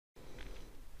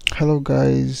Hello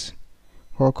guys,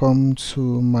 welcome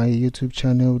to my YouTube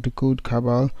channel, The Code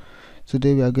Cabal.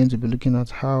 Today we are going to be looking at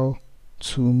how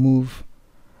to move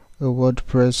a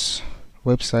WordPress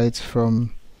website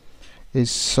from a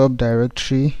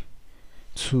subdirectory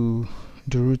to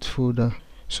the root folder.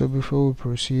 So before we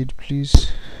proceed,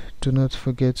 please do not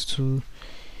forget to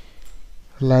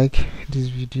like this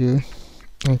video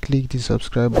and click the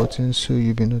subscribe button so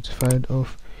you'll be notified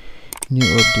of new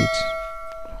updates.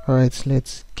 Alright,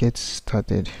 let's get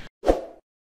started.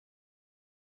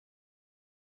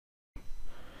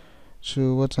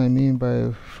 So what I mean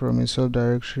by from a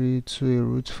subdirectory to a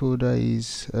root folder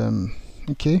is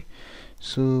okay,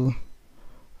 so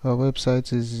our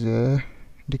website is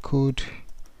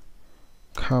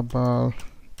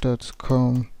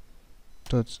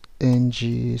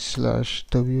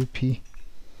decodecabal.com.ng/wp.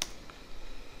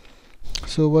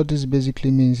 So what this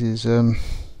basically means is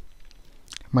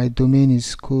my domain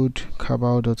is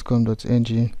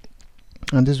codecabal.com.ng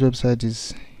and this website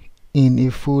is in a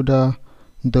folder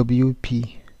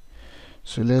WP.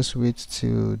 So let's wait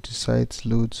till the site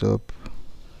loads up.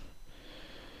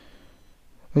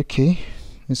 Okay,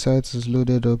 the site is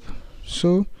loaded up.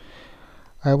 So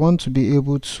I want to be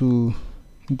able to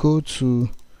go to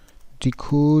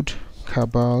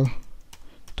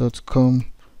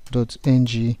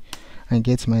decodecabal.com.ng and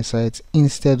get my site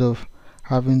instead of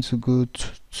having to go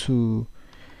to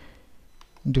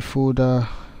the folder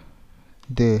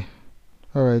there.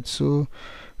 Alright, so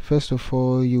first of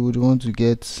all, you would want to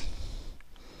get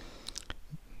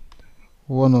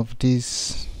one of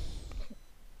these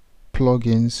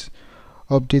plugins,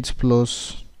 Update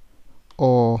Plus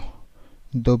or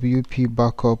WP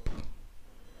Backup,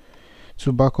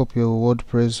 to back up your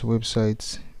WordPress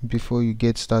website before you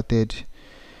get started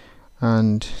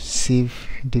and save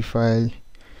the file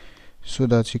so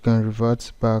that you can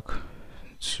revert back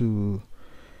to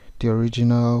the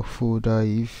original folder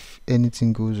if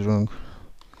anything goes wrong.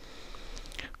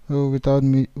 So without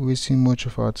me wasting much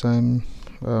of our time,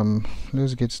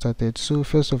 let's get started. So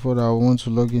first of all, I want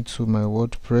to log into my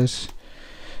WordPress.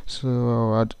 So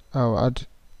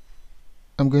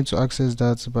I'm going to access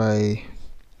that by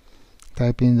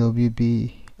typing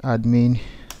wb admin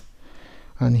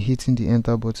and hitting the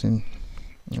enter button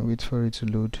and wait for it to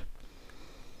load.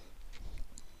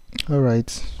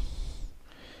 Alright,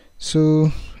 so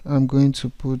I'm going to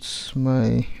put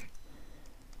my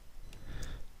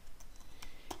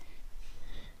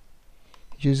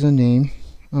username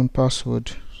and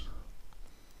password.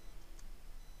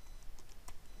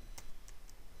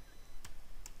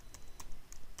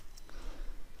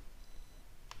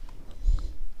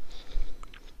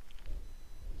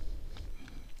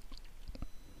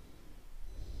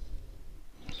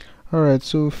 Alright,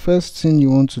 so first thing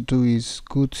you want to do is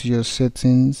go to your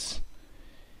settings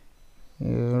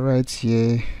right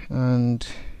here and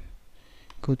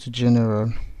go to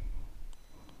general.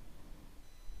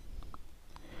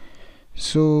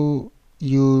 So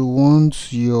you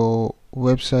want your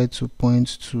website to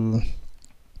point to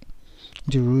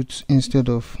the root instead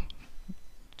of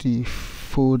the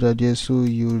folder there, so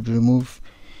you remove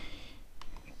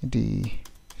the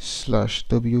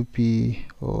 /wp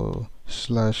or /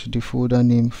 the folder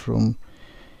name from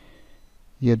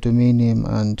your domain name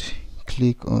and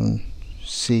click on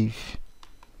save.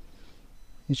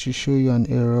 It should show you an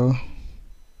error.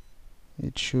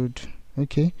 It should.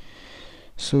 Okay,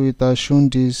 so it has shown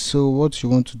this. So what you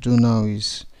want to do now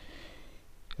is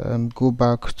go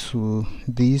back to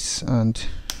this and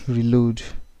reload.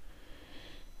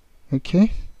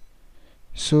 Okay,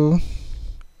 so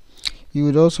you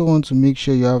would also want to make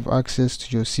sure you have access to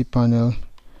your cPanel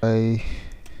by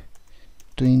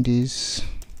doing this,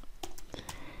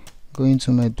 going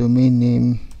to my domain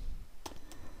name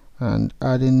and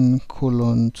adding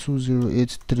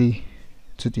 :2083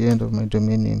 to the end of my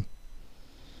domain name.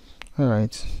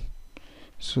 Alright,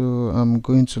 so I'm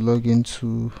going to log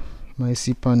into my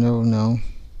cPanel now.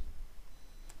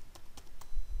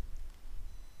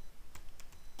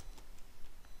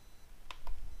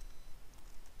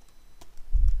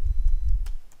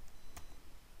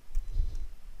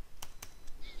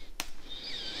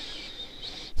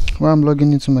 Why I'm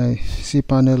logging into my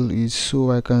cPanel is so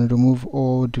I can remove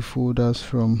all the folders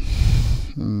from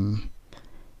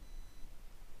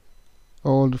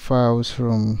all the files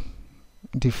from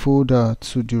the folder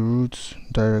to the root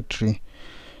directory.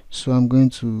 So I'm going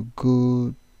to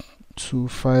go to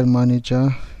File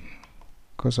Manager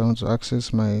because I want to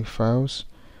access my files,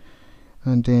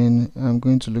 and then I'm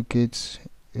going to locate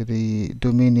the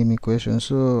domain name in question.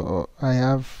 So I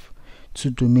have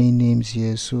two domain names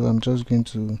here, so I'm just going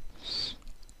to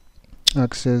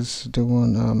access the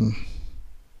one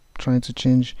trying to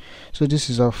change. So this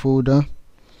is our folder.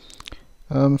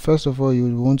 First of all,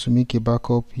 you want to make a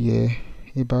backup here,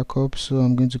 a backup. So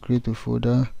I'm going to create a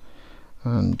folder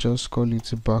and just call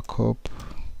it a backup.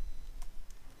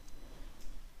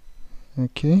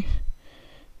 Okay,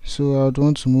 so I would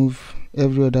want to move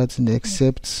every other thing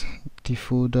except the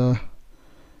folder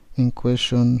in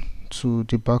question to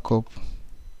the backup.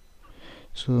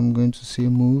 So I'm going to say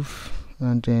move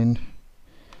and then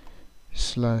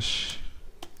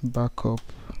 /backup.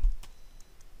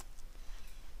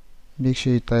 Make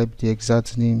sure you type the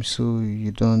exact name so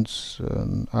you don't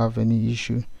have any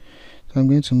issue. So I'm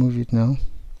going to move it now.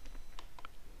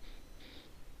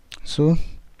 So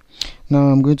now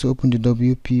I'm going to open the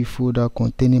WP folder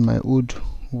containing my old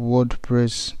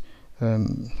WordPress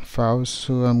files.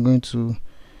 So I'm going to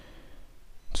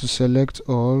select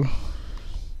all,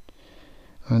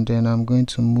 and then I'm going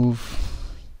to move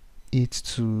it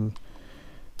to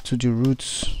the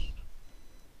roots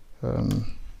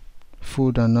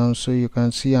folder now. So you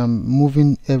can see I'm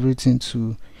moving everything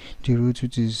to the root,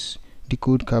 which is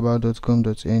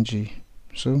decodecabal.com.ng.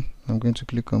 so I'm going to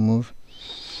click on move.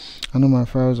 I know my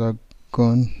files are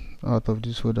gone out of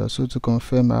this folder, so to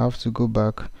confirm I have to go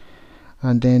back,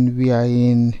 and then we are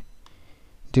in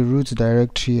the root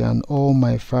directory and all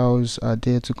my files are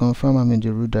there. To confirm I'm in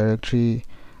the root directory,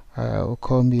 I'll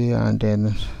come here and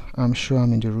then I'm sure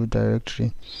I'm in the root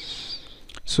directory.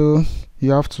 So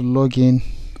you have to log in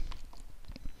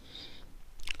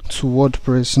to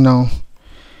WordPress now.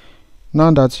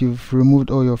 Now that you've removed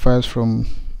all your files from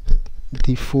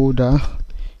the folder,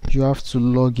 you have to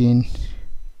log in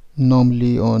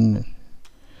normally on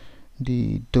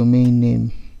the domain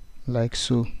name like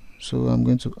so. So I'm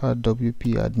going to add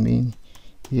WP admin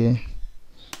here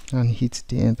and hit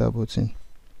the enter button.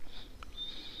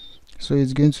 So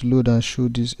it's going to load and show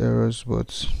these errors,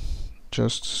 but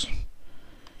just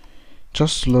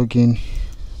log in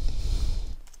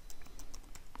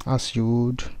as you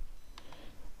would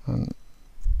and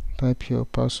type your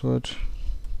password.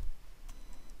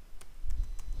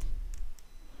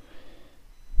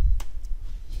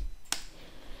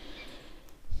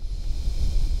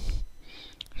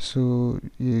 So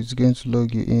it's going to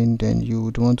log you in. Then you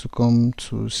would want to come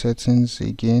to settings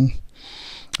again,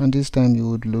 and this time you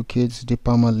would locate the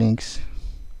permalinks.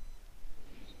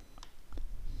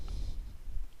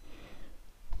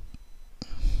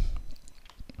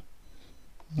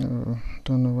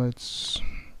 Don't know why it's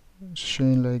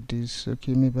showing like this.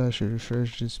 Okay, maybe I should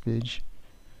refresh this page.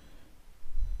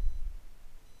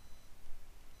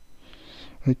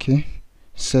 Okay,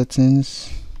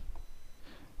 settings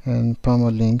and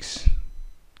permalinks,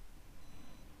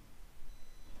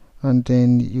 and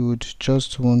then you would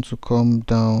just want to come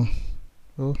down.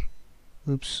 Oh,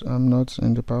 oops, I'm not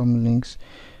in the permalinks.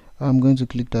 I'm going to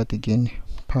click that again,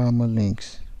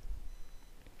 permalinks.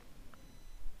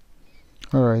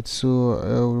 Alright, so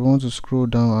we want to scroll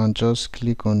down and just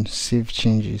click on save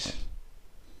changes,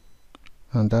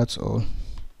 and that's all.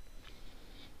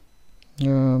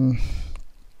 You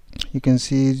can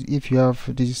see if you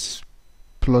have this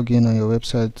plugin on your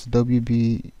website,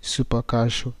 WB Super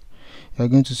Cache, you're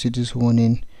going to see this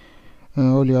warning,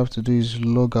 and all you have to do is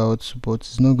log out, but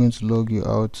it's not going to log you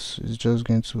out. It's just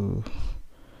going to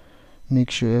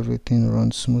make sure everything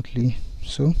runs smoothly.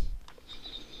 So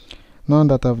now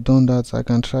that I've done that, I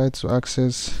can try to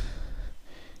access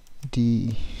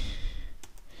the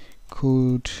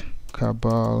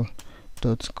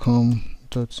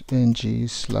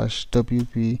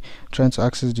codecabal.com.ng/WP, trying to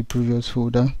access the previous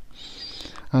folder,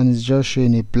 and it's just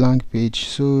showing a blank page.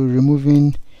 So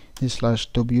removing the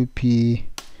 /WP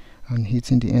and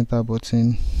hitting the enter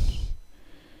button,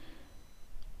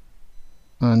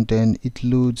 and then it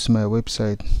loads my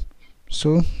website.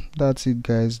 So that's it,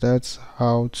 guys. That's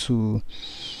how to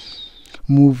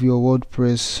move your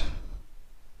WordPress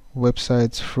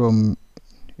website from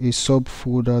a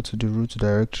subfolder to the root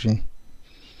directory.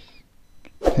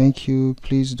 Thank you.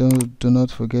 Please do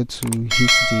not forget to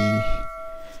hit the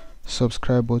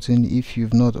subscribe button if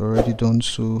you've not already done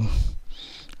so,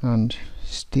 and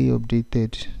stay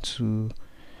updated to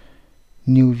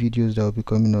new videos that will be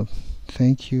coming up.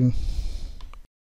 Thank you.